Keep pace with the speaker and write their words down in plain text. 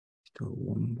Do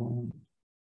one more.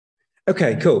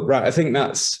 Okay, cool. Right, I think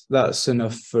that's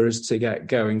enough for us to get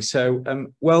going. So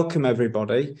welcome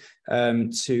everybody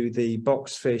to the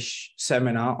Boxphish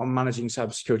seminar on managing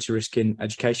cybersecurity risk in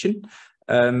education.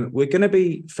 We're going to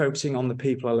be focusing on the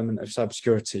people element of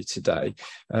cybersecurity today.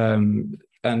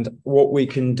 And what we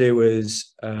can do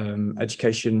as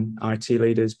education, IT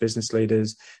leaders, business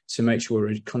leaders, to make sure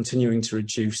we're continuing to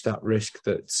reduce that risk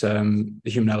that the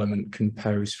human element can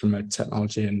pose from a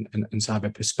technology and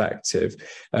cyber perspective.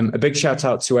 A big shout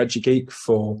out to EduGeek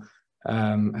for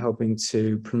helping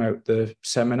to promote the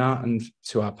seminar, and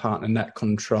to our partner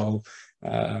Net-Ctrl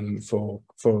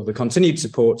for the continued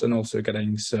support, and also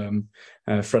getting some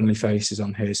friendly faces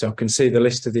on here. So I can see the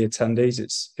list of the attendees.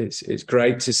 It's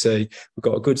great to see. We've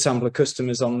got a good sample of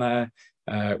customers on there.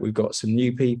 We've got some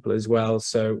new people as well.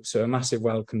 So a massive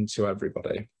welcome to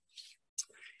everybody.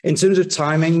 In terms of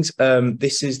timings,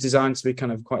 this is designed to be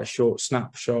kind of quite a short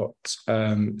snapshot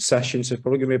session. So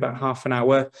probably going to be about half an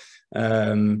hour.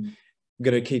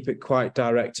 Going to keep it quite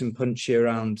direct and punchy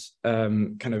around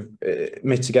kind of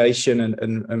mitigation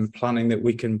and planning that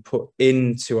we can put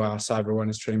into our cyber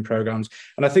awareness training programs.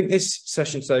 And I think this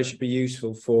session today should be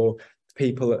useful for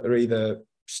people that are either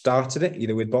started it,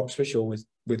 either with Boxphish or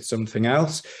with something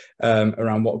else,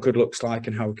 around what good looks like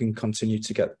and how we can continue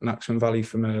to get maximum value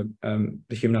from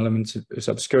the human element of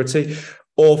cybersecurity,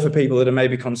 or for people that are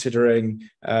maybe considering,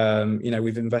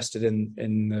 we've invested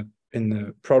in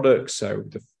the products, so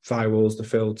the firewalls, the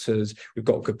filters, we've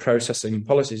got good processing and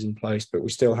policies in place, but we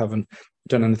still haven't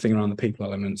done anything around the people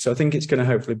element. So I think it's going to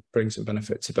hopefully bring some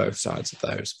benefit to both sides of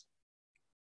those.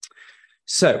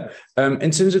 So in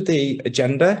terms of the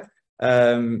agenda,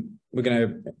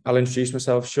 I'll introduce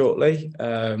myself shortly.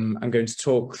 I'm going to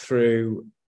talk through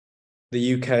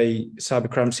the UK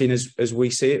cybercrime scene as we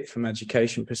see it from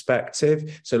education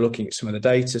perspective. So looking at some of the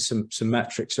data, some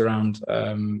metrics around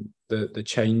the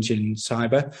change in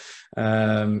cyber,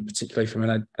 particularly from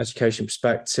an education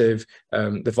perspective,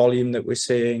 the volume that we're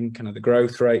seeing, kind of the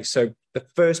growth rate. So the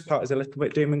first part is a little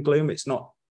bit doom and gloom. It's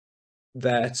not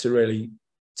there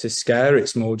to scare.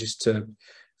 It's more just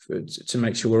to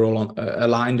make sure we're all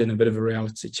aligned, and a bit of a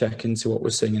reality check into what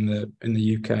we're seeing in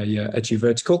the UK edu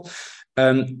vertical.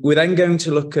 We're then going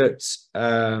to look at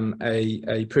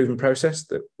a proven process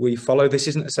that we follow. This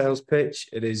isn't a sales pitch.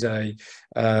 It is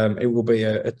it will be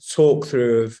a talk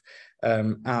through of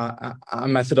our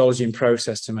methodology and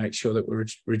process to make sure that we're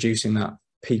reducing that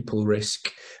people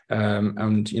risk.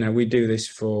 And we do this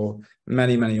for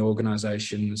many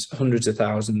organizations, hundreds of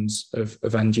thousands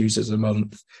of end users a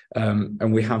month,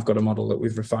 and we have got a model that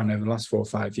we've refined over the last 4 or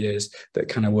 5 years that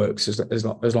kind of works as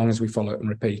long as we follow it and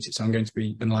repeat it. So I'm going to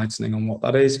be enlightening on what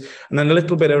that is, and then a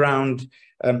little bit around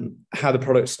how the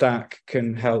product stack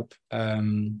can help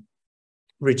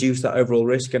reduce that overall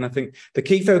risk. And I think the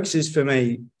key focuses for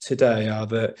me today are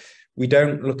that we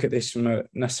don't look at this from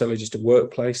necessarily just a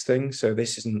workplace thing. So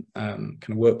this isn't kind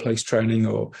of workplace training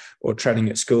or training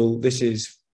at school. This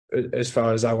is, as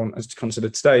far as I want us to consider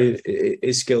today,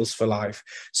 is skills for life.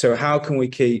 So how can we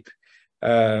keep,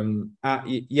 our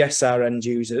end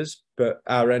users, but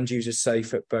our end users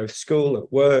safe at both school,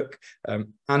 at work,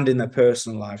 and in their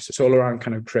personal lives. So it's all around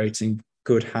kind of creating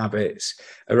good habits,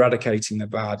 eradicating the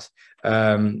bad,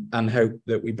 and hope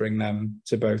that we bring them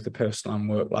to both the personal and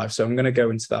work life. So I'm going to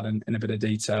go into that in a bit of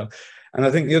detail. And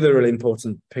I think the other really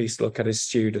important piece to look at is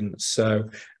students. So,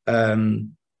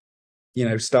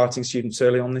 starting students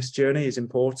early on this journey is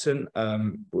important.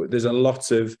 There's a lot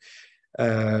of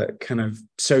kind of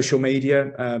social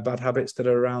media bad habits that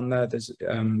are around there. There's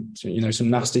some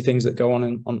nasty things that go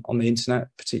on the internet,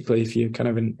 particularly if you're kind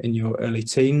of in your early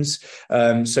teens.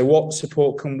 So what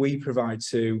support can we provide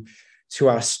to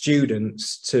our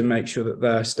students to make sure that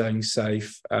they're staying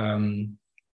safe in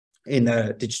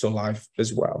their digital life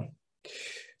as well?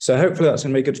 So hopefully that's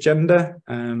going to be a good agenda.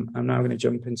 I'm now going to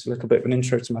jump into a little bit of an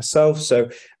intro to myself. So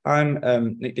I'm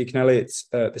Nick Deacon-Elliott,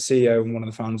 the CEO and one of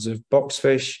the founders of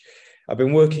Boxphish. I've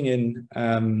been working in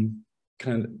kind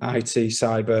of IT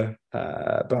cyber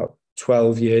about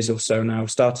 12 years or so now.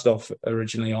 Started off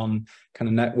originally on kind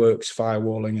of networks,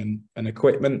 firewalling and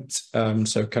equipment,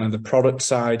 so kind of the product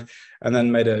side, and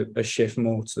then made a shift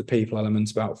more to the people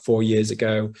element about 4 years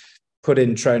ago. Put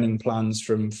in training plans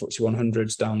from FTSE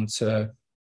 100s down to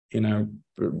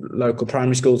local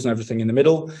primary schools and everything in the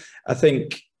middle. I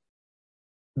think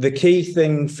the key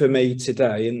thing for me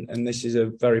today, and this is a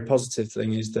very positive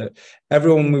thing, is that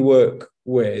everyone we work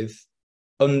with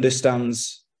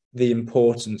understands the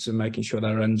importance of making sure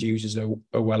their end users are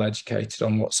well educated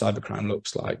on what cybercrime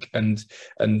looks like. And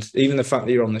even the fact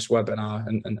that you're on this webinar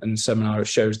and seminar, it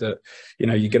shows that, you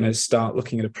know, you're going to start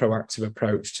looking at a proactive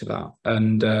approach to that.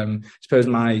 And I suppose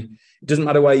it doesn't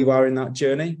matter where you are in that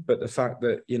journey, but the fact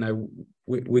that, you know,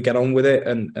 we get on with it,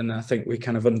 and I think we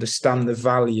kind of understand the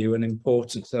value and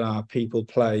importance that our people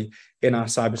play in our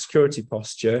cybersecurity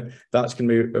posture, that's going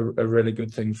to be a really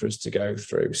good thing for us to go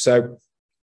through. So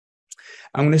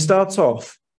I'm going to start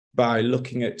off by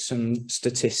looking at some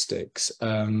statistics.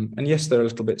 And yes, they're a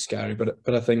little bit scary, but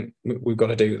I think we've got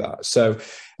to do that. So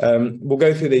we'll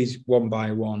go through these one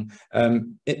by one.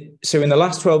 So in the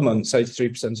last 12 months,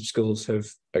 83% of schools have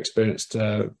experienced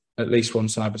at least one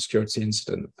cybersecurity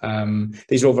incident.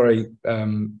 These are all very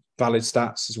valid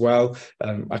stats as well.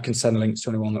 I can send links to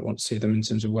anyone that wants to see them in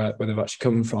terms of where they've actually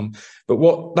come from. But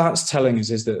what that's telling us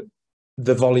is that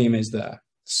the volume is there.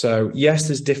 So yes,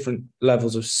 there's different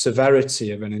levels of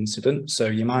severity of an incident. So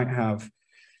you might have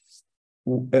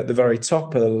at the very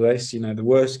top of the list, you know, the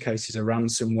worst case is a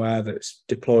ransomware that's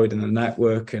deployed in the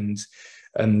network and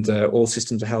all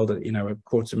systems are held at, you know,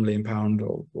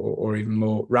 £250,000 or even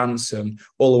more ransom,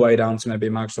 all the way down to maybe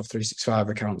a Microsoft 365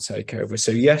 account takeover.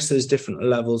 So yes, there's different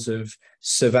levels of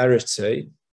severity,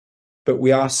 but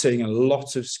we are seeing a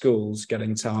lot of schools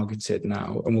getting targeted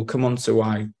now, and we'll come on to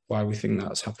why we think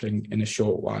that's happening in a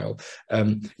short while.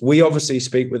 We obviously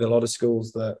speak with a lot of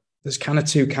schools that there's kind of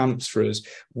two camps for us.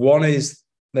 One is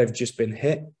they've just been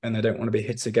hit and they don't want to be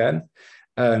hit again.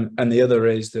 And the other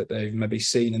is that they've maybe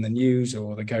seen in the news,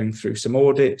 or they're going through some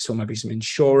audits, or maybe some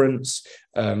insurance,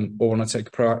 or want to take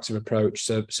a proactive approach.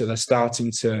 So they're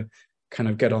starting to kind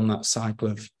of get on that cycle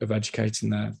of educating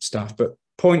their staff. But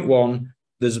point one,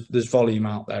 there's volume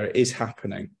out there. It is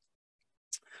happening.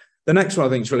 The next one I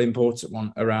think is a really important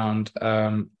one around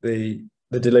the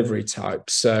delivery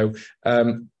type. So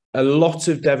a lot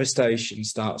of devastation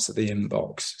starts at the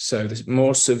inbox. So the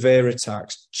more severe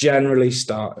attacks generally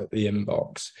start at the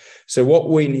inbox. So what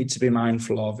we need to be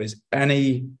mindful of is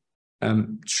any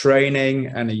training,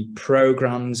 any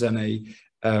programs, any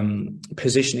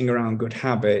positioning around good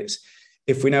habits.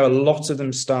 If we know a lot of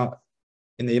them start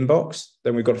in the inbox,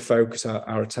 then we've got to focus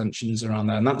our attentions around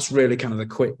there. And that's really kind of the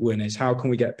quick win, is how can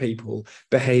we get people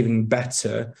behaving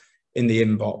better in the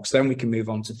inbox? Then we can move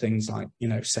on to things like, you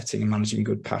know, setting and managing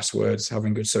good passwords,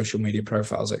 having good social media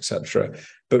profiles, etc.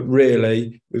 But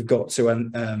really, we've got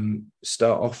to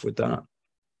start off with that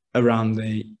around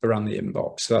the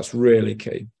inbox. So that's really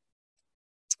key.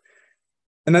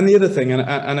 And then the other thing, and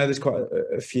I know there's quite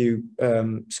a few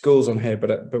schools on here,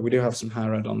 but we do have some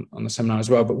higher ed on the seminar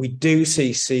as well. But we do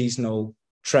see seasonal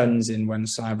trends in when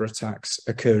cyber attacks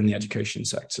occur in the education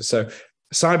sector. So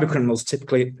cyber criminals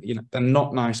typically, you know, they're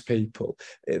not nice people.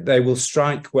 They will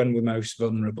strike when we're most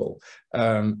vulnerable,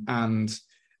 and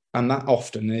that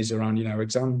often is around, you know,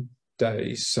 exam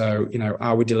days. So, you know,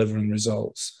 are we delivering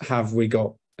results? Have we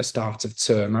got a start of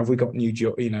term? Have we got new,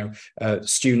 you know,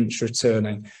 students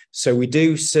returning? So we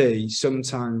do see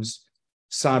sometimes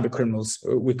cyber criminals,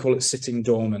 we call it sitting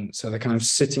dormant. So they're kind of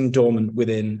sitting dormant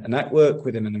within a network,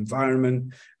 within an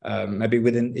environment, maybe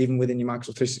even within your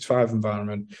Microsoft 365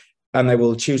 environment, and they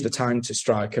will choose the time to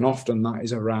strike. And often that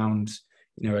is around,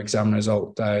 you know, exam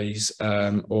result days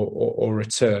or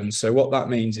return. So what that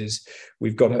means is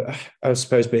we've got to, I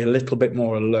suppose, be a little bit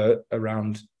more alert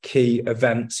around key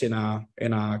events in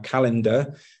our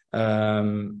calendar,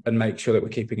 and make sure that we're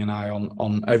keeping an eye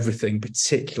on everything,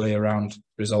 particularly around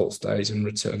results days and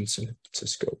return to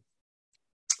school.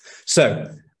 So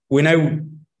we know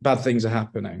bad things are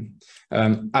happening.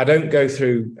 I don't go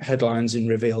through headlines and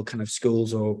reveal kind of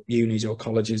schools or unis or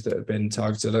colleges that have been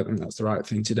targeted. I don't think that's the right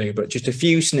thing to do, but just a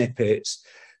few snippets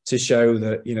to show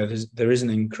that, you know, there is an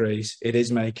increase. It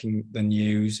is making the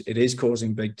news. It is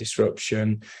causing big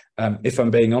disruption. If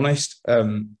I'm being honest,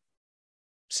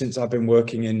 since I've been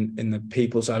working in the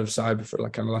people side of cyber for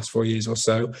like kind of the last 4 years or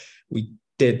so, we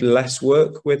did less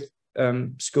work with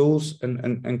schools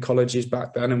and colleges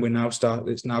back then, and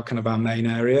it's now kind of our main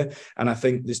area. And I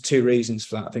think there's two reasons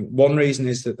for that. I think one reason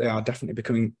is that they are definitely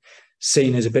becoming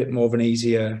seen as a bit more of an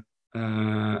easier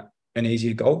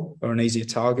goal, or an easier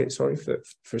target, sorry, for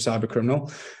a cyber criminal.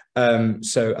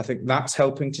 So I think that's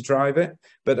helping to drive it.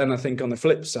 But then I think on the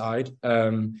flip side,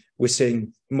 we're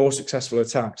seeing more successful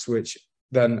attacks, which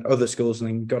then other schools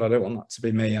think, God, I don't want that to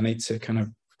be me. I need to kind of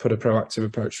put a proactive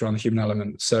approach around the human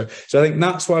element. So I think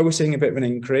that's why we're seeing a bit of an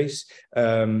increase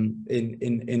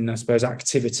in I suppose,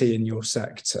 activity in your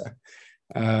sector.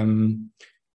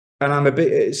 and I'm a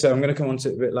bit, so I'm going to come on to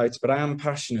it a bit later, but I am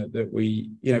passionate that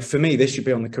we, for me, this should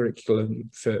be on the curriculum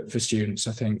for students.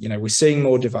 I think, we're seeing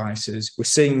more devices, we're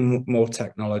seeing more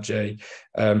technology.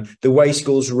 The way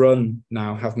schools run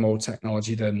now have more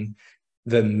technology than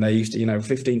they used to.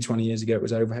 15, 20 years ago, it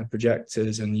was overhead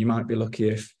projectors, and you might be lucky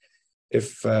if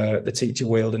the teacher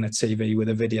wheeled in a TV with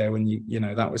a video, and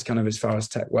that was kind of as far as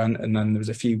tech went. And then there was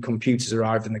a few computers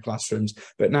arrived in the classrooms.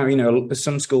 But now,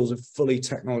 some schools are fully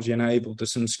technology enabled.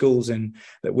 There's some schools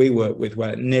that we work with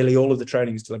where nearly all of the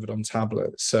training is delivered on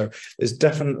tablets. So there's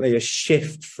definitely a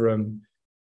shift from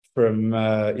pen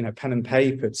and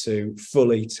paper to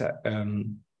fully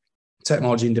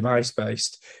technology and device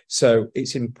based. So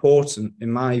it's important,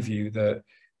 in my view, that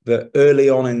early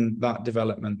on in that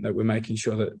development that we're making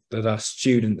sure that our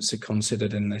students are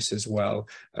considered in this as well,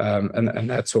 and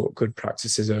they're taught good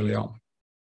practices early on.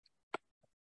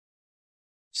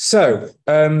 So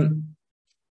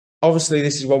obviously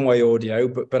this is one-way audio,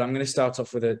 but I'm going to start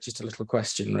off with just a little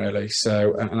question, really.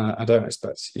 So, and I don't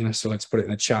expect someone to put it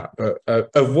in the chat, but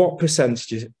of what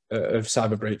percentage of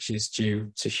cyber breach is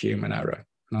due to human error?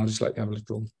 And I'll just have a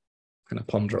little kind of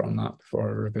ponder on that before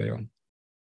I reveal.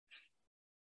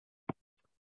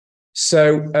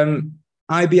 So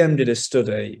IBM did a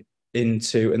study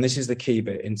into, and this is the key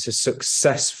bit, into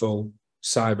successful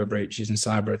cyber breaches and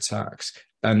cyber attacks,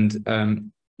 and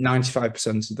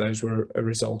 95% of those were a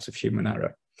result of human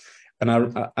error. And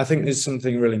I think there's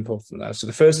something really important there. So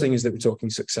the first thing is that we're talking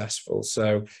successful.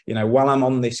 So, while I'm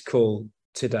on this call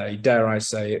today, dare I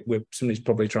say it, somebody's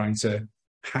probably trying to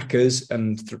hack us,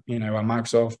 and our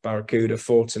Microsoft, Barracuda,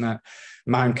 Fortinet,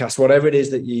 Mimecast, whatever it is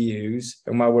that you use.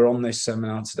 And while we're on this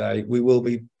seminar today, we will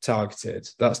be targeted.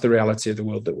 That's the reality of the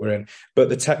world that we're in. But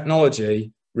the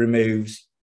technology removes,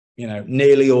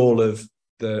 nearly all of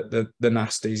the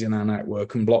nasties in our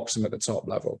network and blocks them at the top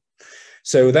level.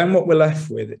 So then what we're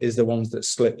left with is the ones that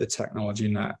slip the technology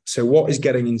net. So what is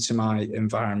getting into my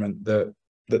environment that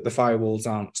the firewalls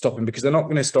aren't stopping? Because they're not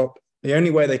going to stop. The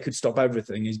only way they could stop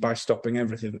everything is by stopping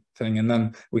everything, and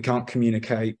then we can't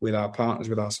communicate with our partners,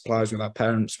 with our suppliers, with our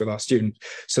parents, with our students.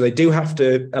 So they do have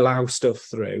to allow stuff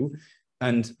through,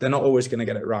 and they're not always going to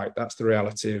get it right. That's the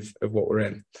reality of what we're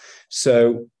in.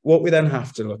 So what we then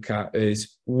have to look at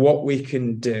is what we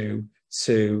can do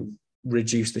to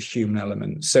reduce the human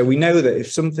element. So we know that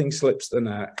if something slips the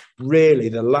net, really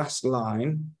the last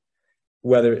line,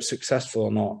 whether it's successful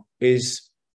or not, is,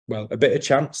 well, a bit of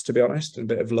chance, to be honest,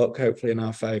 and a bit of luck, hopefully in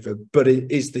our favor, but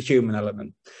it is the human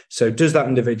element. So does that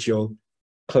individual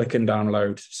click and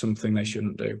download something they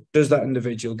shouldn't do? Does that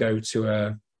individual go to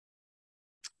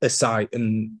a site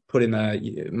and put in their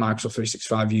Microsoft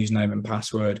 365 username and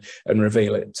password and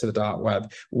reveal it to the dark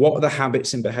web? What are the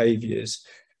habits and behaviors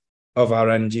of our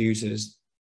end users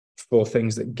for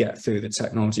things that get through the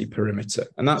technology perimeter?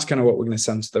 And that's kind of what we're going to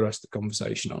center the rest of the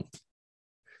conversation on.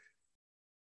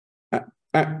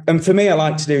 And for me, I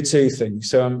like to do two things.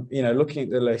 So I'm, looking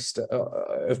at the list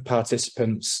of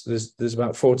participants. There's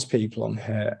about 40 people on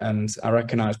here, and I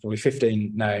recognise probably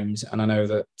 15 names. And I know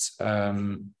that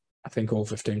I think all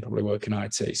 15 probably work in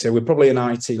IT. So we're probably an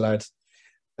IT-led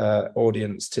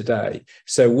audience today.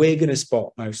 So we're going to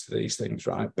spot most of these things,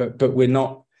 right? But we're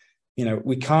not.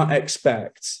 We can't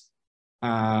expect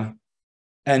our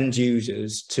end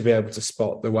users to be able to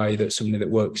spot the way that somebody that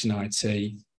works in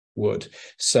IT would.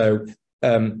 So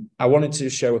I wanted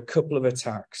to show a couple of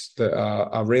attacks that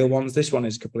are real ones. This one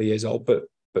is a couple of years old, but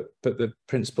the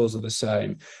principles are the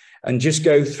same. And just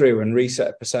go through and reset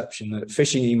a perception that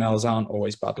phishing emails aren't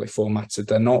always badly formatted.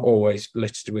 They're not always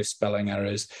littered with spelling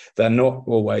errors. They're not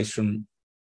always from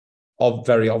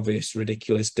very obvious,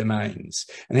 ridiculous domains.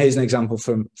 And here's an example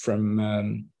from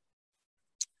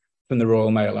the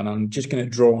Royal Mail, and I'm just going to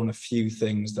draw on a few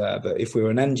things there. That if we were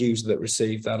an end user that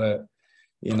received that at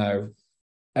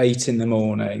 8 in the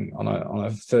morning on a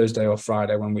Thursday or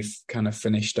Friday, when we've kind of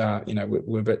finished our,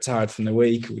 we're a bit tired from the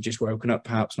week, we've just woken up,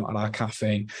 perhaps not had our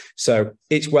caffeine. So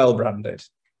it's well branded.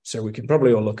 So we can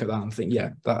probably all look at that and think, yeah,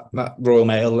 that Royal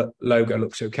Mail logo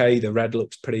looks okay. The red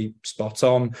looks pretty spot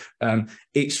on.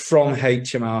 It's from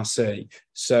HMRC.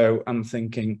 So I'm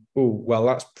thinking, oh, well,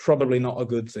 that's probably not a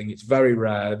good thing. It's very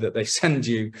rare that they send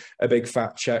you a big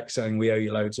fat check saying we owe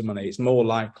you loads of money. It's more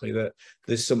likely that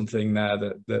there's something there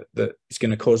that is going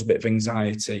to cause a bit of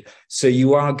anxiety. So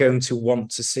you are going to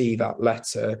want to see that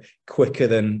letter quicker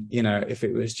than, if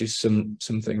it was just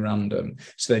something random.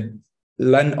 So they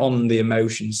lent on the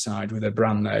emotion side with a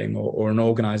brand name or an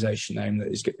organization name that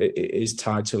is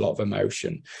tied to a lot of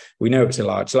emotion. We know it's a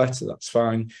large letter, that's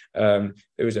fine. It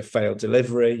was a failed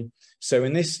delivery. So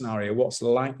in this scenario, what's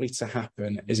likely to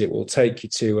happen is it will take you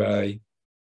to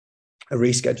a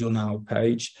reschedule now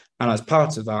page. And as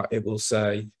part of that, it will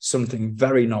say something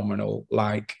very nominal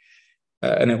like,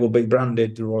 and it will be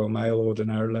branded the Royal Mail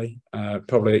ordinarily,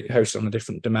 probably hosted on a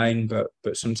different domain, but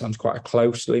sometimes quite a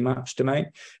closely matched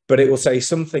domain. But it will say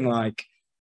something like,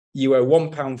 you owe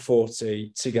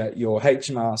 £1.40 to get your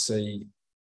HMRC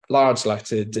large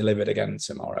letter delivered again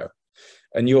tomorrow.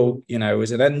 And you'll,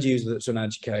 as an end user that's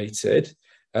uneducated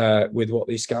with what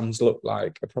these scams look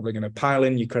like, are probably going to pile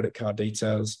in your credit card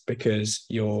details because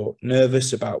you're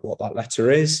nervous about what that letter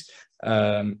is.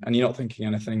 And you're not thinking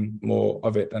anything more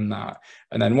of it than that.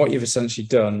 And then what you've essentially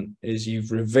done is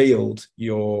you've revealed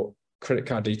your credit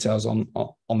card details on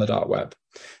the dark web.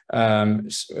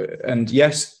 And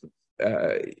yes,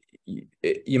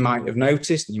 you might have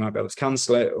noticed and you might be able to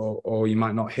cancel it, or you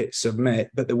might not hit submit,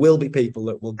 but there will be people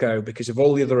that will go because of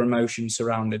all the other emotions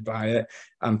surrounded by it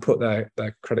and put their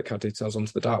credit card details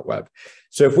onto the dark web.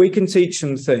 So if we can teach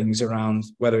them things around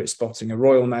whether it's spotting a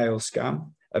Royal Mail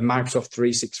scam, a Microsoft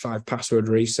 365 password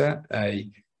reset,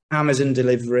 a Amazon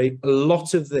delivery, a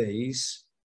lot of these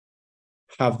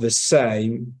have the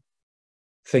same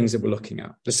things that we're looking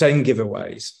at, the same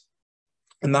giveaways.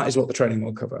 And that is what the training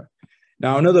will cover.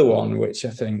 Now, another one, which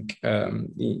I think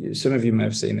some of you may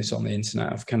have seen this on the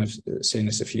internet, I've kind of seen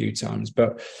this a few times,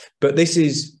 but this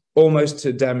is almost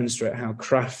to demonstrate how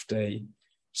crafty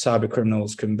cyber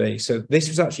criminals can be. So this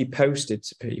was actually posted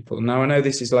to people. Now, I know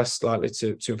this is less likely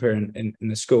to appear in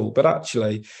the school, but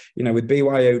actually, with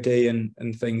BYOD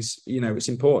and things, it's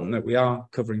important that we are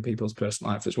covering people's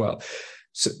personal life as well.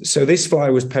 So this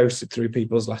flyer was posted through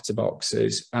people's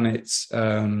letterboxes, and it's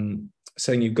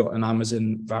saying you've got an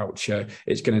Amazon voucher.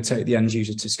 It's going to take the end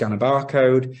user to scan a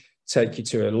barcode, take you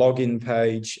to a login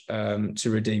page to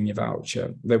redeem your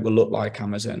voucher that will look like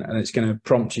Amazon, and it's going to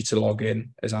prompt you to log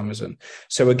in as Amazon.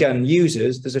 So again,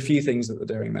 users, there's a few things that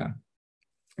they're doing there.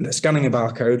 They're scanning a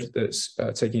barcode that's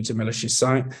taking you to a malicious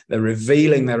site. They're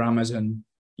revealing their Amazon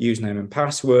username and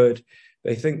password.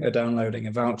 They think they're downloading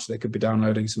a voucher. They could be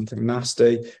downloading something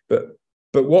nasty,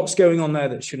 but what's going on there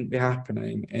that shouldn't be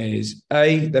happening is,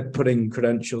 A, they're putting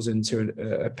credentials into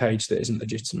a page that isn't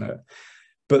legitimate,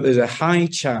 but there's a high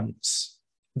chance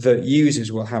that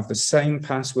users will have the same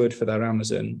password for their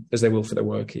Amazon as they will for their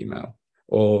work email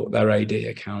or their AD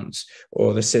accounts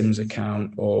or the Sims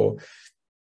account or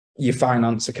your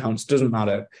finance accounts, doesn't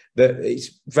matter. That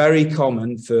it's very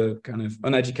common for kind of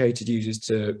uneducated users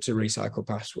to recycle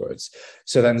passwords.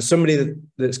 So then somebody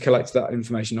that's collected that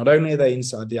information, not only are they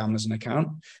inside the Amazon account,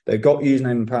 they've got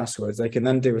username and passwords, they can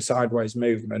then do a sideways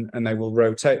movement and they will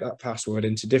rotate that password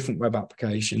into different web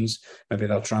applications. Maybe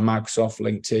they'll try Microsoft,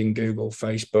 LinkedIn, Google,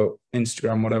 Facebook,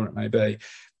 Instagram, whatever it may be,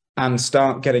 and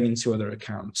start getting into other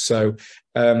accounts. So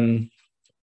I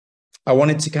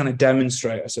wanted to kind of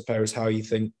demonstrate, I suppose, how you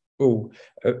think, oh,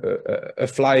 a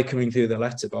flyer coming through the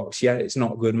letterbox, yeah, it's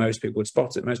not good. Most people would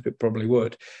spot it. Most people probably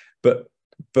would. But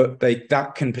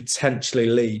that can potentially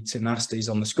lead to nasties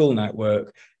on the school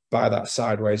network by that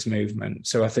sideways movement.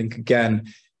 So I think,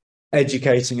 again,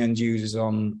 educating end users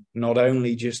on not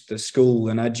only just the school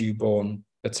and edu-born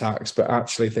attacks, but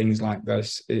actually things like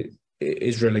this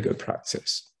is really good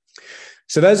practice.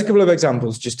 So there's a couple of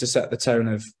examples just to set the tone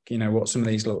of, what some of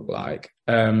these look like.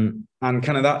 And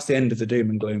kind of that's the end of the doom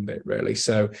and gloom bit, really.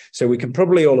 So we can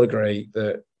probably all agree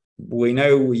that we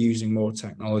know we're using more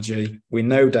technology. We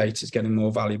know data is getting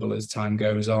more valuable as time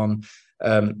goes on.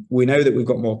 We know that we've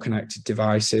got more connected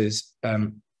devices.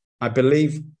 I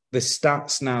believe the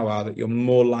stats now are that you're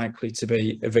more likely to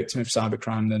be a victim of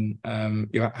cybercrime than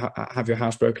you have your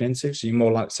house broken into. So you're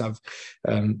more likely to have,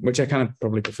 which I kind of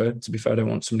probably prefer, to be fair. I don't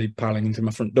want somebody piling into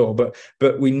my front door,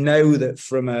 but we know that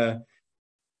from a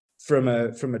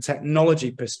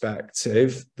technology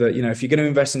perspective, that, if you're going to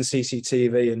invest in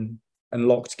CCTV and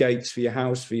locked gates for your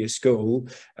house, for your school,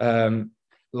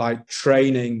 like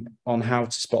training on how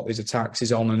to spot these attacks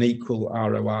is on an equal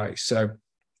ROI. So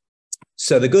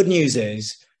the good news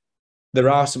is, there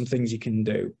are some things you can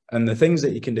do, and the things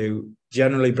that you can do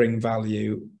generally bring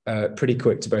value pretty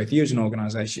quick to both you as an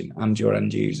organization and your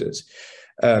end users.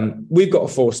 We've got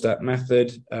a 4-step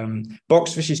method.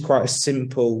 Boxphish is quite a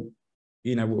simple,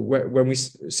 when we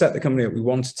set the company up, we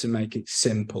wanted to make it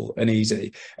simple and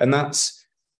easy, and that's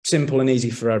simple and easy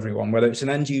for everyone, whether it's an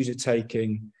end user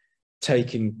taking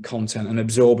content and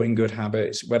absorbing good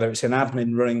habits, whether it's an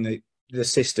admin running the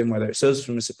system, whether it's us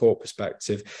from a support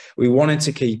perspective. We wanted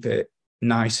to keep it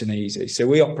nice and easy. So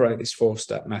we operate this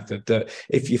 4-step method that,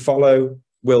 if you follow,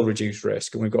 will reduce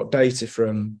risk. And we've got data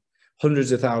from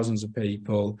hundreds of thousands of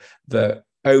people that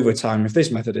over time, if this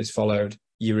method is followed,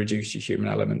 you reduce your human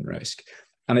element risk.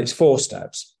 And it's 4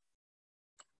 steps.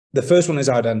 The first one is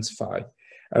identify.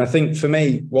 And I think for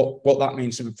me, what that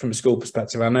means from a school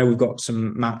perspective, I know we've got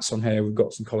some MATs on here, we've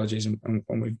got some colleges, and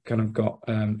we've kind of got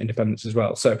independents as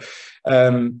well. So,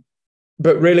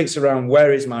 but really it's around,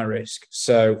 where is my risk?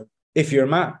 So if you're a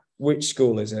MAT, which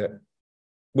school is it?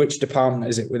 Which department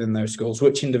is it within those schools?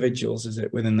 Which individuals is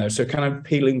it within those? So kind of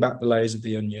peeling back the layers of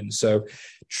the onion. So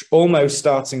almost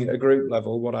starting at a group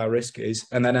level, what our risk is,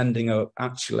 and then ending up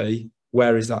actually,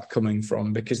 where is that coming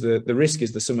from? Because the risk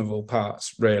is the sum of all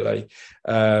parts, really,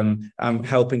 and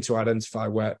helping to identify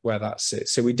where that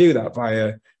sits. So we do that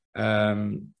via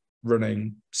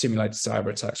running simulated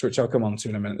cyber attacks, which I'll come on to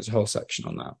in a minute. There's a whole section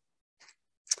on that.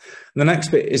 And the next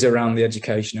bit is around the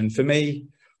education. And for me,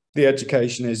 the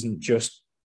education isn't just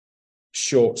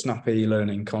short, snappy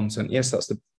learning content. Yes, that's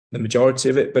the majority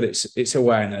of it, but it's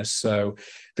awareness. So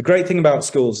the great thing about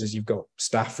schools is you've got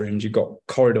staff rooms, you've got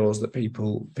corridors that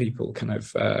people kind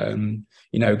of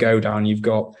go down. You've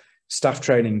got staff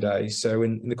training days. So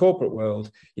in the corporate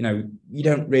world, you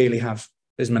don't really have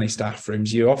as many staff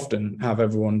rooms. You often have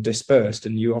everyone dispersed,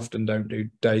 and you often don't do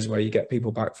days where you get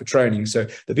people back for training. So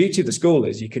the beauty of the school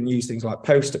is you can use things like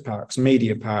poster packs,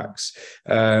 media packs,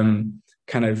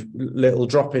 kind of little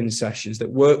drop-in sessions that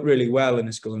work really well in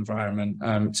a school environment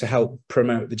to help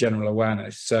promote the general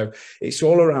awareness. So it's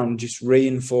all around just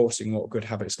reinforcing what good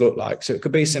habits look like. So it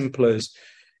could be as simple as,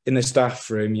 in the staff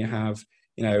room, you have,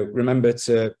 remember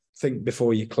to think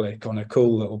before you click on a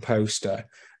cool little poster.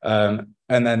 And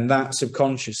then that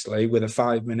subconsciously, with a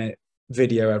 5-minute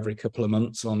video every couple of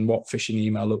months on what phishing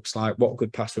email looks like, what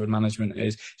good password management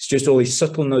is. It's just all these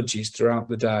subtle nudges throughout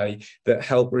the day that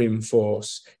help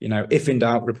reinforce, if in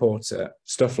doubt, report it,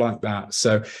 stuff like that.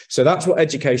 So that's what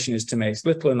education is to me. It's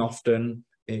little and often,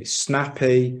 it's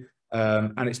snappy,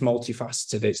 and it's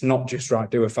multifaceted. It's not just, right,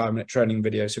 do a 5-minute training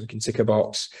video so we can tick a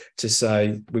box to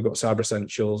say we've got cyber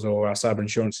essentials or our cyber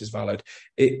insurance is valid.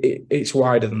 It's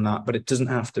wider than that, but it doesn't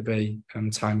have to be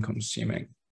time consuming.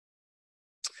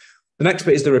 The next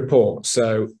bit is the report.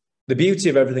 So the beauty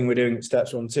of everything we're doing at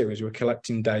steps 1 and 2 is we're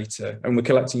collecting data, and we're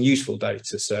collecting useful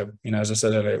data. So, as I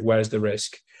said earlier, where's the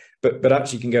risk? But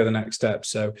actually you can go the next step.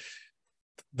 So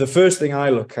the first thing I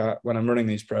look at when I'm running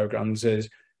these programs is,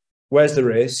 where's the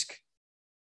risk?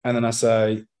 And then I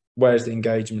say, where's the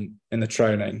engagement in the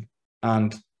training?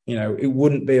 And, it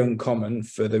wouldn't be uncommon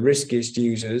for the riskiest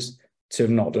users to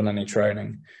have not done any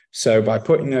training. So by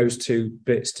putting those two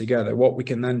bits together, what we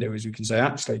can then do is we can say,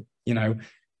 actually,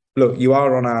 look, you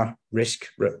are on our risk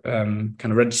kind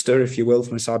of register, if you will,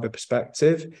 from a cyber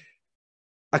perspective.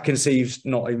 I can see you've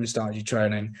not even started your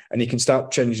training, and you can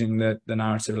start changing the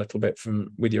narrative a little bit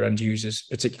with your end users,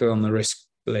 particularly on the risk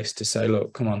list, to say,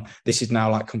 look, come on, this is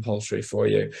now like compulsory for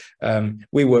you.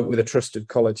 We work with a trust of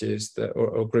colleges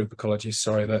or group of colleges,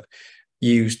 sorry, that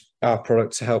use our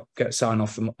product to help get sign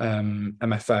off from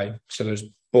MFA. So there's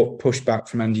pushback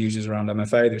from end users around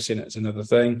MFA. They've seen it as another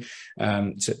thing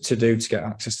to get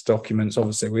access to documents.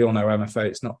 Obviously, we all know MFA.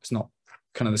 It's not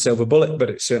kind of the silver bullet, but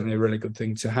it's certainly a really good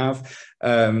thing to have.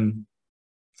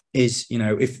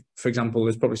 If, for example,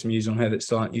 there's probably some users on here that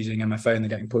start using MFA and they're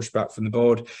getting pushback from the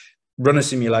board, run a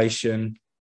simulation,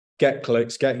 get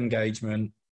clicks, get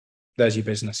engagement. There's your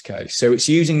business case. So it's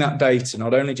using that data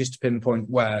not only just to pinpoint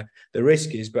where the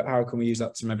risk is, but how can we use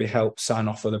that to maybe help sign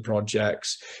off other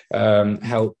projects,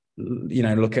 help,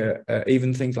 look at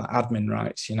even things like admin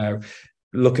rights,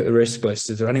 look at the risk list.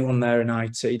 Is there anyone there in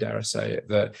IT, dare I say it,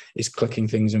 that is clicking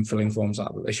things and filling forms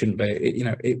out that they shouldn't be?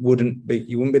 You wouldn't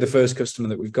be the first customer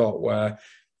that we've got where,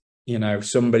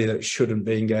 somebody that shouldn't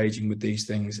be engaging with these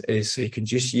things is. So you can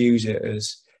just use it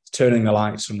as turning the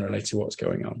lights on really to what's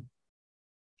going on.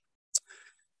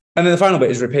 And then the final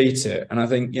bit is repeat it. And I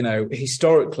think,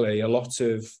 historically, a lot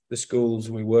of the schools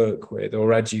we work with or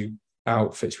edu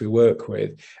outfits we work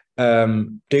with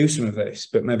do some of this,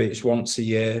 but maybe it's once a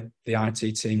year, the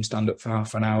IT team stand up for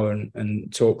half an hour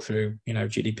and talk through,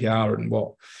 GDPR and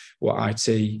what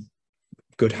IT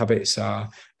good habits are.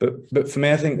 But for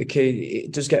me, I think the key,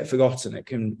 it does get forgotten. It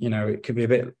can, it can be a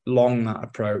bit long, that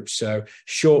approach. So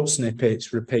short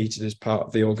snippets repeated as part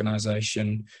of the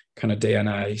organization kind of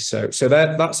DNA. So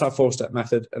that's our 4-step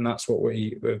method, and that's what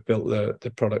we've built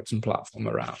the product and platform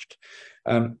around.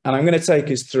 And I'm going to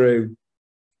take us through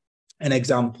an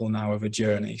example now of a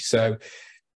journey. So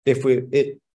if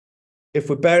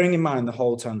we're bearing in mind the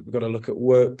whole time that we've got to look at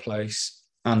workplace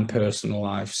and personal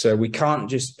life. So we can't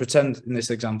just pretend in this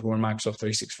example we're a Microsoft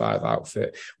 365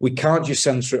 outfit. We can't just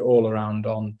center it all around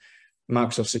on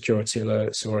Microsoft security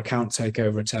alerts or account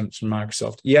takeover attempts from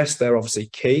Microsoft. Yes, they're obviously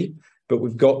key, but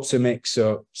we've got to mix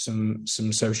up some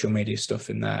social media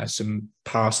stuff in there, some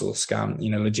parcel scam,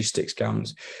 logistics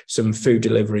scams, some food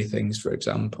delivery things, for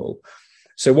example.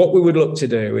 So what we would look to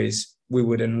do is we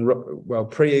would,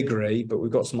 pre-agree, but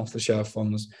we've got some off-the-shelf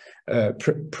ones,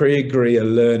 pre-agree a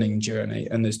learning journey.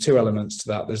 And there's two elements to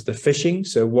that. There's the phishing.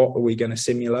 So what are we going to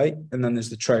simulate? And then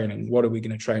there's the training. What are we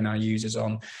going to train our users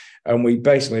on? And we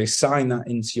basically assign that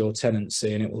into your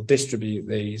tenancy, and it will distribute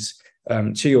these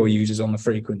to your users on the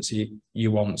frequency you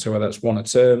want. So whether that's one a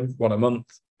term, one a month,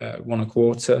 one a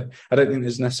quarter. I don't think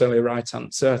there's necessarily a right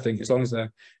answer. I think as long as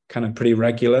they're kind of pretty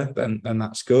regular, then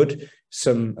that's good.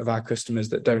 Some of our customers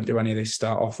that don't do any of this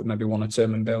start off with maybe one a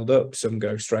term and build up. Some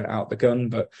go straight out the gun.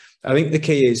 But I think the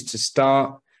key is to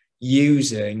start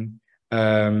using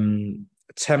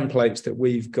templates that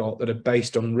we've got that are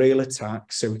based on real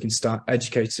attacks, so we can start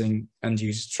educating end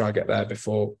users to try to get there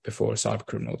before a cyber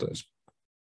criminal does.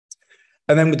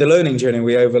 And then with the learning journey,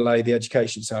 we overlay the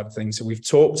education side of things. So we've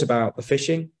talked about the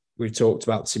phishing, we've talked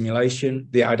about the simulation,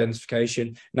 the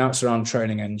identification. Now it's around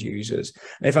training end users.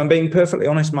 And if I'm being perfectly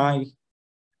honest,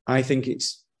 I think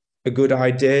it's a good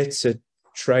idea to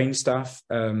train staff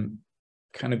kind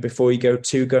of before you go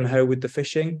too gung-ho with the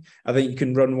phishing. I think you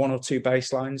can run one or two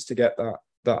baselines to get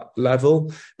that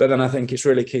level, but then I think it's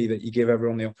really key that you give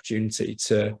everyone the opportunity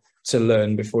to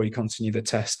learn before you continue the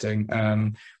testing.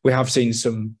 We have seen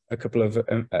a couple of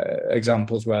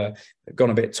examples where they've gone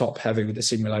a bit top heavy with the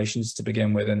simulations to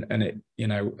begin with, and it,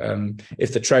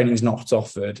 if the training's not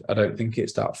offered, I don't think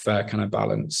it's that fair kind of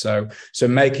balance. So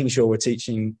making sure we're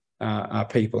teaching our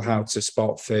people how to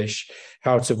spot phish,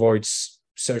 how to avoid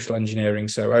social engineering,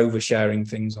 so oversharing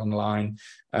things online,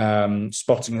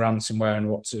 spotting ransomware and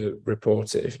what to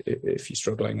report it if you're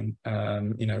struggling,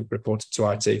 and report it to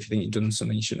IT if you think you've done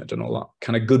something you shouldn't have done, all that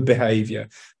kind of good behavior.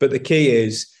 But the key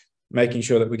is making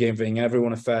sure that we're giving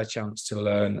everyone a fair chance to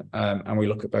learn, and we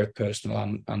look at both personal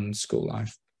and school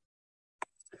life.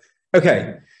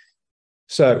 Okay,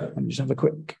 so let me just have a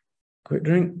quick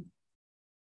drink.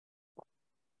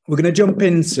 We're going to jump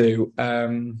into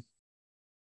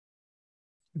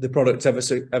the product ever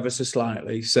so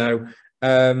slightly. So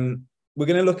we're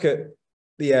going to look at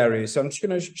the areas. So I'm just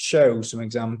going to show some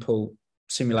example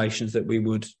simulations that we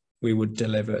would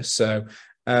deliver. So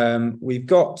we've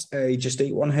got a Just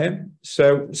Eat one here.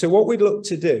 So what we'd look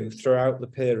to do throughout the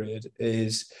period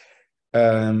is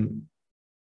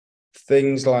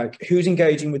things like who's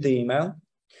engaging with the email.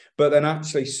 But then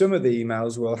actually some of the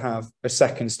emails will have a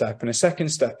second step. And a second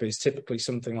step is typically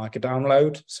something like a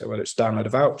download. So whether it's download a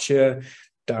voucher,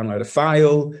 download a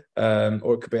file,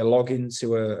 or it could be a login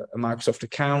to a Microsoft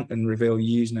account and reveal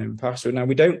your username and password. Now,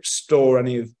 we don't store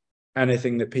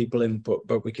anything that people input,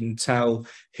 but we can tell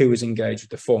who is engaged with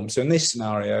the form. So in this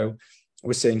scenario,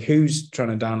 we're seeing who's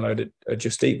trying to download a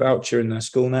Just Eat voucher in their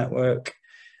school network,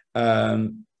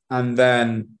 and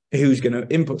then who's going to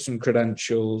input some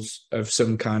credentials of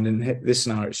some kind. In this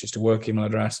scenario, it's just a work email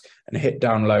address, and hit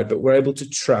download. But we're able to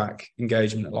track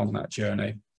engagement along that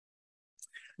journey.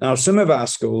 Now, some of our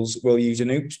schools will use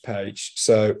an oops page.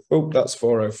 So, that's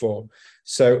 404.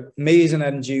 So me as an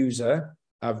end user,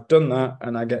 I've done that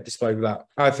and I get displayed with that.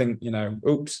 I think,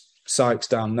 oops, site's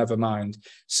down, never mind.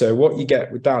 So what you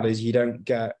get with that is you don't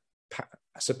get,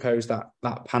 I suppose, that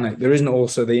panic. There isn't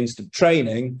also the instant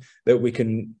training that we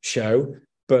can show,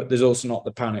 but there's also not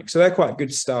the panic. So they're quite good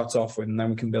to start off with, and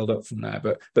then we can build up from there.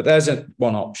 But there's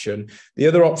one option. The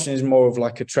other option is more of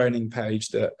like a training page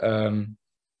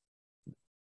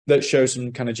that shows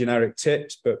some kind of generic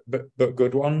tips, but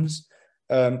good ones.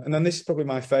 And then this is probably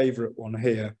my favorite one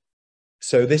here.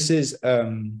 So this is,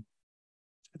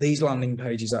 these landing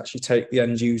pages actually take the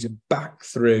end user back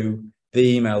through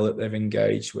the email that they've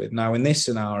engaged with. Now, in this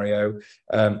scenario,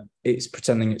 it's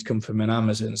pretending it's come from an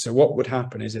Amazon. So what would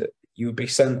happen is that you would be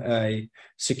sent a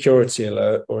security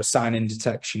alert or a sign-in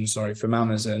detection, from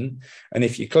Amazon. And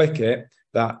if you click it,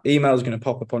 that email is going to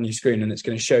pop up on your screen, and it's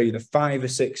going to show you the 5 or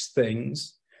 6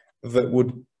 things that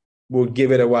would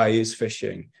give it away as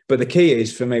phishing. But the key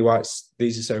is, for me, why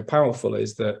these are so powerful,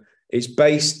 is that it's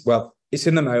based, it's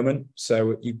in the moment.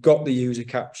 So you've got the user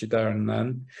captured there and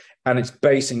then, and it's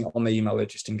basing on the email they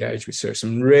just engaged with. So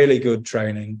some really good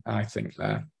training, I think,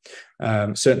 there.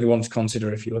 Certainly one to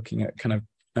consider if you're looking at kind of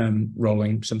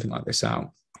rolling something like this out.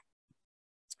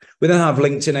 We then have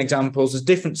LinkedIn examples. There's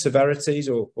different severities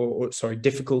or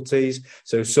difficulties.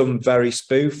 So some very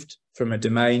spoofed from a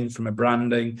domain, from a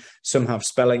branding. Some have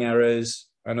spelling errors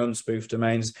and unspoofed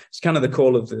domains. It's kind of the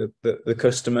call of the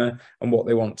customer and what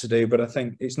they want to do. But I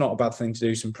think it's not a bad thing to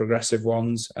do some progressive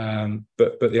ones,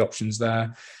 but the option's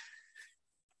there.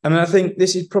 And I think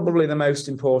this is probably the most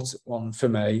important one for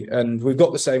me. And we've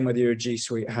got the same whether you're a G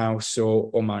Suite house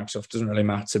or Microsoft, doesn't really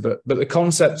matter. But the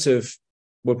concept of,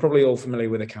 we're probably all familiar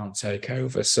with account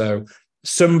takeover. So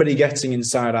somebody getting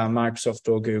inside our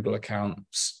Microsoft or Google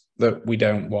accounts that we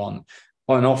don't want.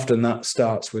 And often that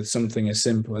starts with something as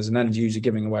simple as an end user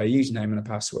giving away a username and a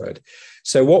password.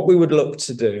 So what we would look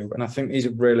to do, and I think these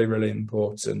are really, really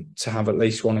important to have at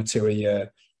least 1 or 2 a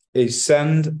year, is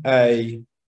send an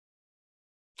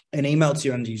email to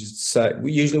your end users to say,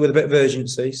 usually with a bit of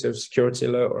urgency, so a security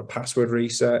alert or a password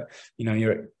reset, you know,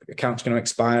 your account's going to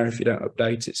expire if you don't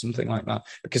update it, something like that,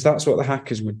 because that's what the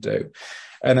hackers would do.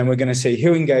 And then we're going to see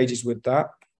who engages with that,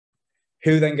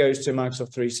 who then goes to a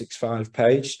Microsoft 365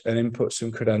 page and inputs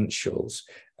some credentials.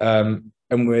 And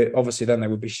we're obviously then they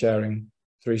would be sharing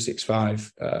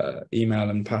 365 email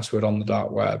and password on the dark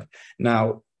web.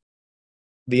 Now,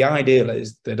 the ideal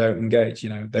is they don't engage, you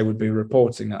know, they would be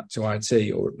reporting that to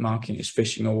IT or marking it as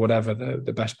phishing or whatever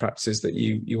the best practices that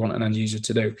you want an end user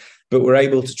to do. But we're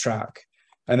able to track.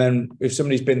 And then if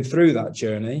somebody's been through that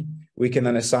journey, we can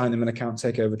then assign them an account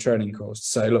takeover training course to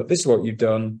say, look, this is what you've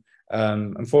done.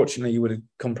 Unfortunately, you would have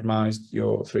compromised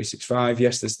your 365.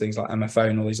 Yes, there's things like MFA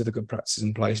and all these other good practices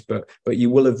in place, but you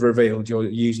will have revealed your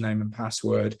username and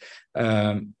password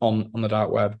on the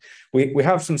dark web. We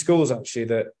have some schools actually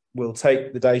that will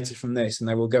take the data from this and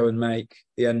they will go and make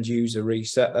the end user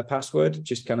reset their password,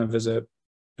 just kind of as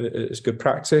good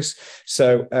practice.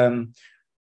 So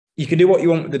you can do what you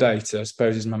want with the data, I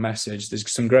suppose, is my message. There's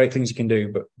some great things you can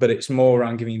do, but it's more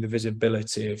around giving you the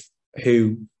visibility of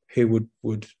who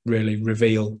would really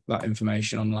reveal that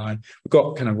information online. We've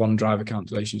got kind of OneDrive account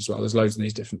deletion as well. There's loads of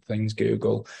these different things.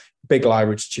 Google, big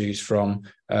library to choose from.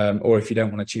 Or if you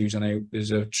don't want to choose, I know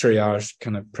there's a triage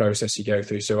kind of process you go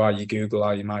through. So are you Google,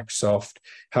 are you Microsoft?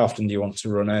 How often do you want to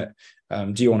run it?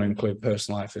 Do you want to include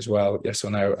personal life as well? Yes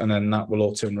or no? And then that will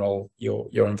auto enroll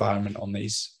your environment on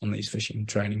these phishing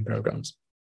training programs.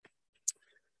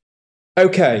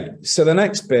 Okay, so the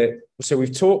next bit, so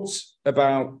we've talked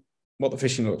about what the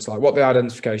phishing looks like, what the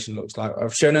identification looks like.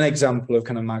 I've shown an example of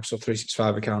kind of Microsoft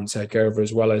 365 account takeover,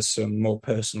 as well as some more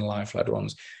personal life-led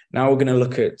ones. Now we're going to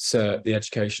look at the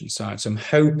education side. So I'm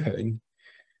hoping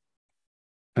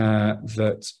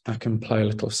that I can play a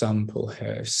little sample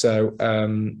here. So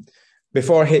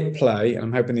before I hit play,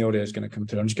 I'm hoping the audio is going to come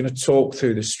through. I'm just going to talk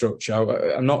through the structure.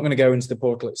 I'm not going to go into the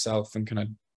portal itself and kind of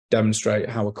demonstrate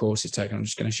how a course is taken. I'm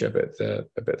just going to show a bit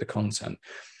of the content.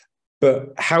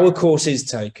 But how a course is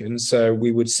taken, so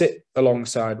we would sit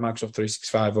alongside Microsoft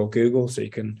 365 or Google, so you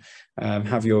can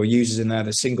have your users in there,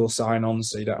 the single sign-on,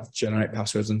 so you don't have to generate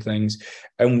passwords and things.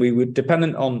 And we would,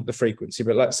 dependent on the frequency,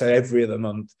 but let's say every other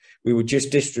month, we would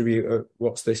just distribute,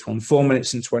 what's this one, 4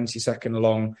 minutes and 20-second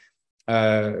long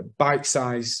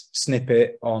bite-size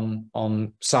snippet on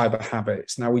cyber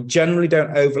habits. Now, we generally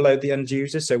don't overload the end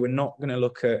user, so we're not going to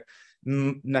look at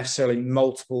necessarily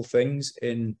multiple things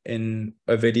in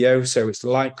a video. So it's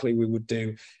likely we would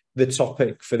do the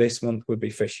topic for this month would be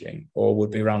phishing, or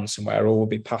would be ransomware, or would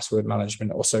be password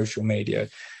management or social media.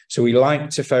 So we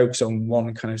like to focus on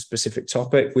one kind of specific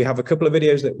topic. We have a couple of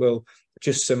videos that will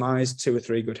just surmise 2 or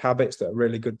 3 good habits that are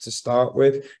really good to start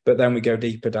with, but then we go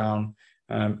deeper down.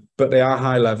 But they are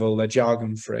high level, they're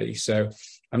jargon free. So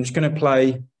I'm just going to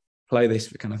play this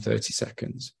for kind of 30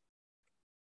 seconds.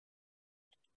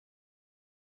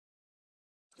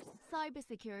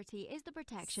 Cybersecurity is the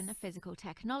protection of physical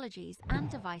technologies and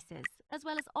devices, as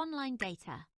well as online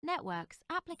data, networks,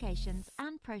 applications,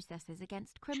 and processes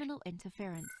against criminal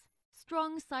interference.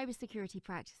 Strong cybersecurity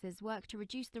practices work to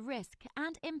reduce the risk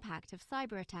and impact of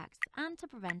cyber attacks and to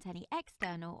prevent any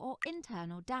external or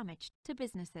internal damage to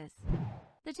businesses.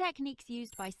 The techniques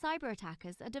used by cyber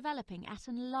attackers are developing at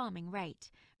an alarming rate,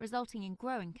 resulting in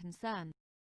growing concern.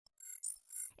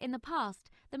 In the past,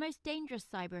 the most dangerous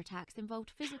cyber attacks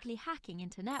involved physically hacking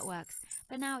into networks,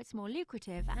 but now it's more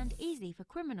lucrative and easy for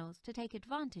criminals to take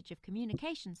advantage of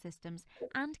communication systems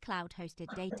and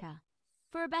cloud-hosted data.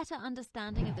 For a better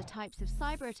understanding of the types of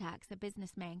cyber attacks a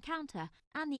business may encounter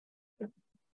and the...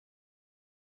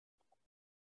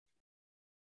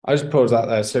 I just paused that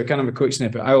there. So kind of a quick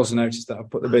snippet. I also noticed that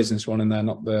I've put the business one in there,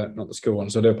 not the school one.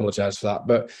 So I do apologise for that.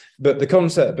 But the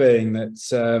concept being that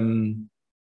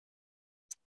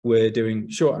we're doing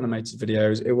short animated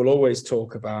videos. It will always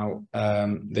talk about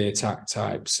the attack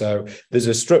type. So there's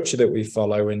a structure that we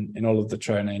follow in all of the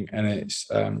training, and it's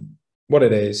what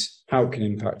it is, how it can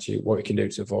impact you, what you can do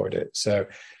to avoid it. So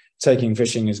taking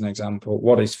phishing as an example,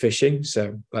 what is phishing?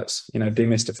 So let's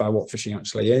demystify what phishing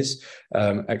actually is,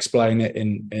 explain it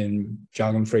in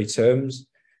jargon-free terms,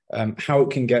 how it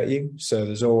can get you. So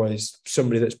there's always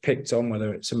somebody that's picked on,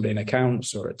 whether it's somebody in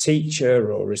accounts or a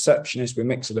teacher or a receptionist. We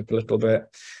mix it up a little bit.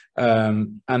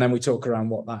 And then we talk around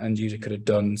what that end user could have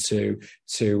done to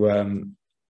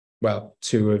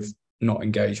have not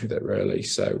engaged with it really.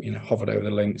 So, you know, hovered over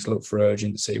the links, looked for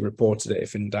urgency, reported it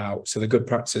if in doubt. So the good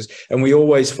practices, and we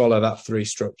always follow that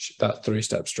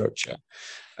three-step structure.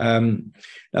 Now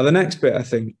the next bit I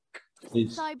think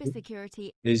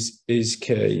cybersecurity is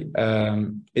key,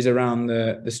 is around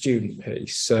the student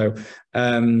piece. So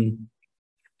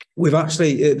we've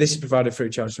actually, this is provided free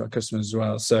of charge to our customers as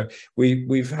well. So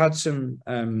we've had some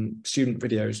student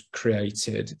videos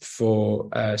created for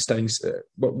staying,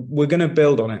 but we're going to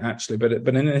build on it actually, but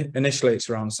initially it's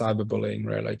around cyberbullying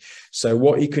really. So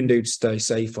what you can do to stay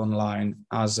safe online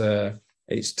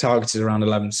it's targeted around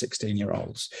 11,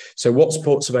 16-year-olds. So what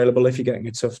support's available if you're getting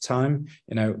a tough time,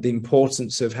 you know, the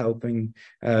importance of helping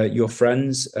your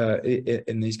friends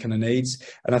in these kind of needs.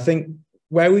 And I think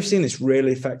where we've seen this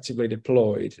really effectively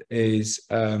deployed is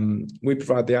we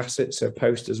provide the assets, so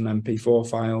posters and MP4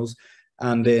 files,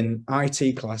 and in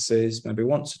IT classes, maybe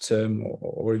once a term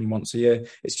or even once a year,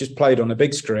 it's just played on a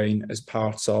big screen as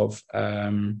part of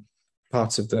the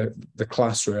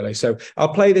class really. So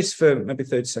I'll play this for maybe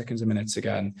 30 seconds, a minute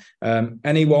again.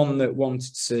 Anyone that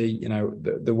wanted to see, you know,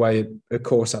 the way a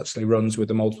course actually runs with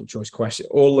the multiple choice question,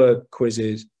 all the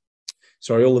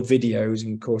videos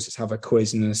and courses have a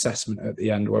quiz and an assessment at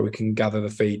the end where we can gather the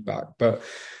feedback. But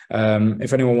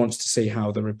if anyone wants to see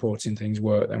how the reporting things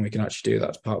work, then we can actually do that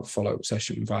as part of a follow-up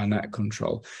session via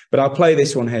Net-Ctrl. But I'll play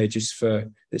this one here just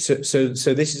for, so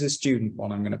this is a student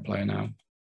one I'm going to play now.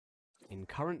 In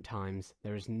current times,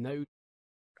 there is no...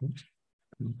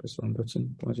 Press the wrong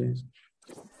button, apologies.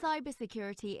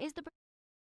 cybersecurity is the...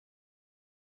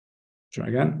 Try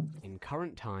again. In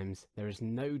current times, there is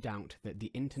no doubt that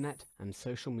the internet and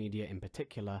social media in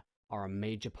particular are a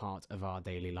major part of our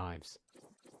daily lives.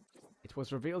 It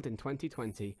was revealed in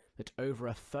 2020 that over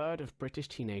a third of British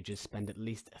teenagers spend at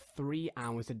least 3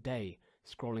 hours a day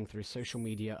scrolling through social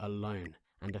media alone,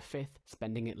 and a fifth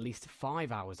spending at least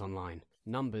 5 hours online,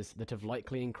 numbers that have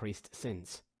likely increased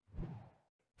since.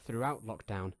 Throughout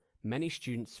lockdown, many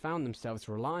students found themselves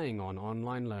relying on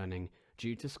online learning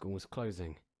due to schools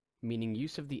closing, meaning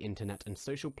use of the internet and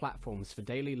social platforms for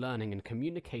daily learning and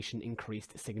communication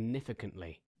increased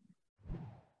significantly.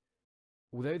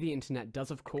 Although the internet does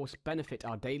of course benefit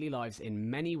our daily lives in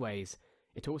many ways,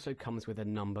 it also comes with a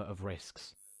number of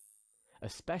risks,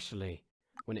 especially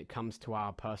when it comes to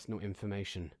our personal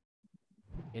information.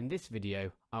 In this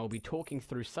video, I will be talking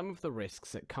through some of the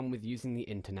risks that come with using the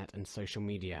internet and social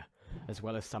media, as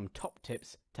well as some top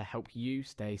tips to help you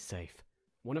stay safe.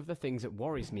 One of the things that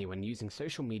worries me when using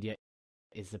social media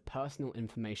is the personal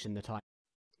information that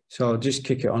So I'll just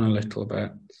kick it on a little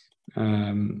bit,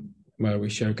 where we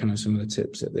show kind of some of the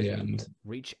tips at the end.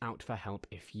 Reach out for help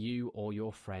if you or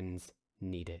your friends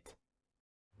need it.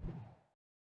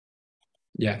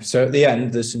 Yeah, so at the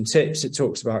end, there's some tips. It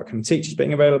talks about kind of teachers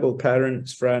being available,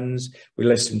 parents, friends. We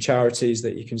list some charities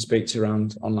that you can speak to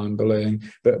around online bullying.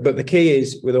 But the key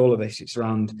is with all of this, it's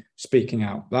around speaking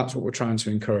out. That's what we're trying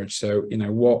to encourage. So, you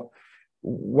know,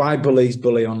 why bullies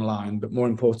bully online? But more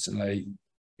importantly,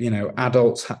 you know,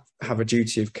 adults have a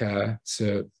duty of care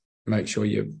to make sure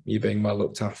you're being well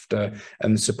looked after,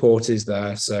 and the support is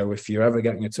there. So if you're ever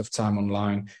getting a tough time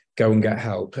online, go and get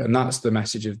help. And that's the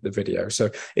message of the video. So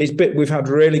we've had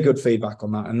really good feedback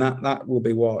on that, and that will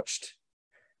be watched.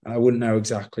 I wouldn't know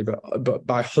exactly, but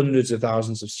by hundreds of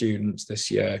thousands of students this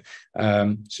year.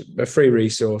 So a free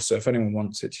resource. So if anyone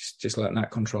wants it, just let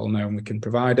Net-Ctrl know and we can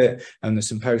provide it. And there's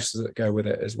some posters that go with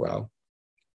it as well.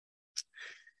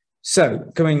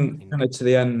 So coming kind of to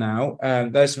the end now,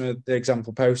 there's some of the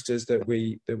example posters that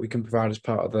we can provide as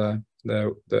part of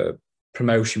the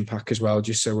promotion pack as well,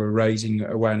 just so we're raising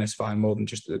awareness via more than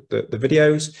just the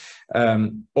videos,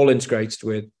 all integrated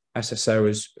with SSO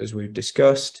as we've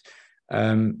discussed.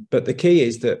 But the key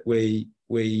is that we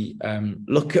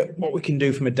look at what we can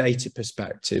do from a data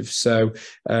perspective. So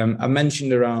I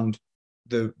mentioned around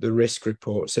the risk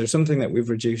report. So something that we've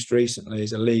reduced recently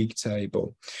is a league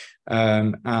table.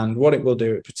 And what it will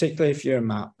do, particularly if you're a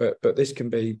MAP, but this can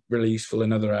be really useful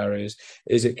in other areas,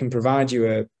 is it can provide you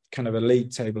a kind of a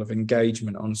league table of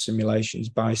engagement on simulations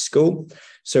by school.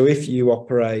 So if you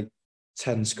operate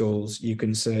 10 schools, you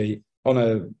can see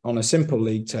on a simple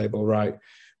league table, right,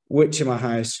 which are my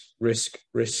highest risk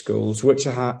schools, which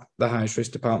are the highest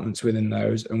risk departments within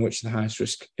those, and which are the highest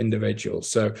risk individuals.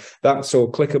 So that's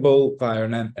all clickable via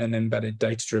an embedded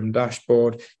data-driven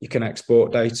dashboard. You can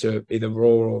export data either raw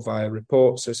or via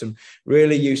reports. So some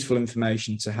really useful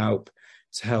information to help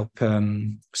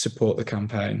support the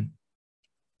campaign.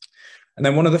 And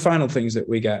then one of the final things that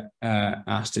we get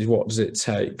asked is, what does it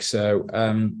take? So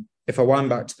if I wind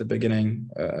back to the beginning,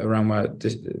 around where I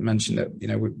mentioned that, you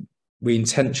know, we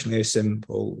intentionally are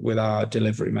simple with our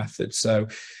delivery method. So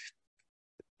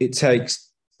it takes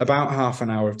about half an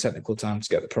hour of technical time to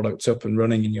get the product up and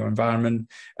running in your environment,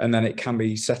 and then it can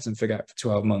be set and forget for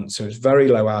 12 months. So it's very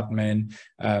low admin,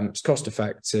 it's cost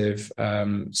effective.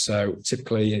 So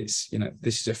typically it's, you know,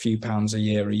 this is a few pounds a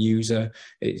year a user.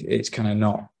 It's kind of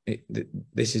not,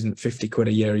 this isn't 50 quid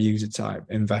a year a user type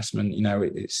investment. You know,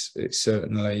 it's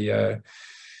certainly,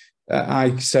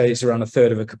 I say it's around a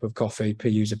third of a cup of coffee per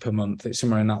user per month. It's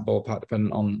somewhere in that ballpark,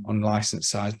 depending on license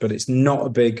size, but it's not a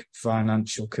big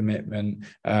financial commitment.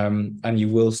 And you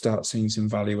will start seeing some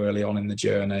value early on in the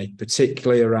journey,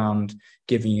 particularly around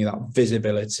giving you that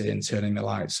visibility and turning the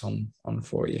lights on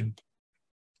for you.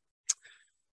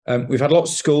 We've had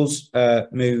lots of schools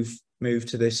move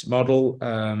to this model.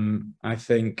 I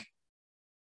think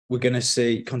we're going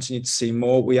to continue to see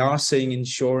more. We are seeing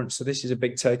insurance. So this is a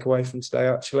big takeaway from today,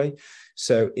 actually.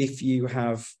 So if you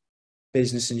have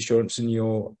business insurance and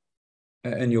you're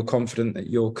confident that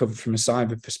you're covered from a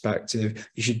cyber perspective,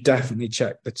 you should definitely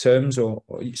check the terms, or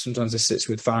sometimes this sits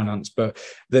with finance, but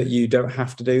that you don't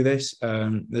have to do this.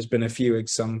 There's been a few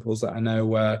examples that I know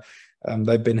where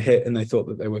they've been hit and they thought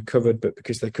that they were covered, but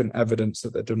because they couldn't evidence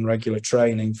that they'd done regular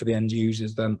training for the end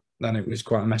users, then it was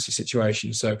quite a messy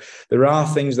situation. So there are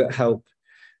things that help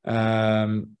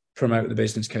promote the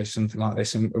business case, something like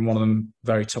this, and one of them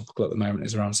very topical at the moment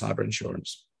is around cyber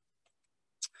insurance.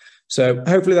 So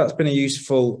hopefully that's been a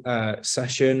useful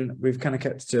session. We've kind of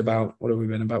kept it to about, what have we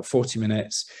been, about 40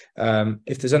 minutes.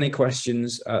 If there's any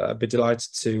questions, I'd be delighted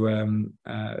to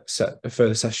set a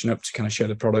further session up to kind of show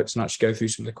the products and actually go through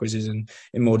some of the quizzes in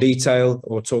more detail,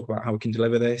 or talk about how we can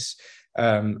deliver this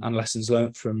and lessons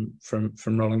learned from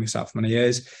rolling this out for many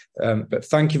years. But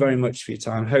thank you very much for your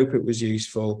time. Hope it was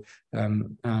useful,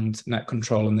 and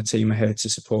Net-Ctrl and the team are here to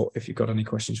support if you've got any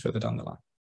questions further down the line.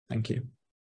 Thank you.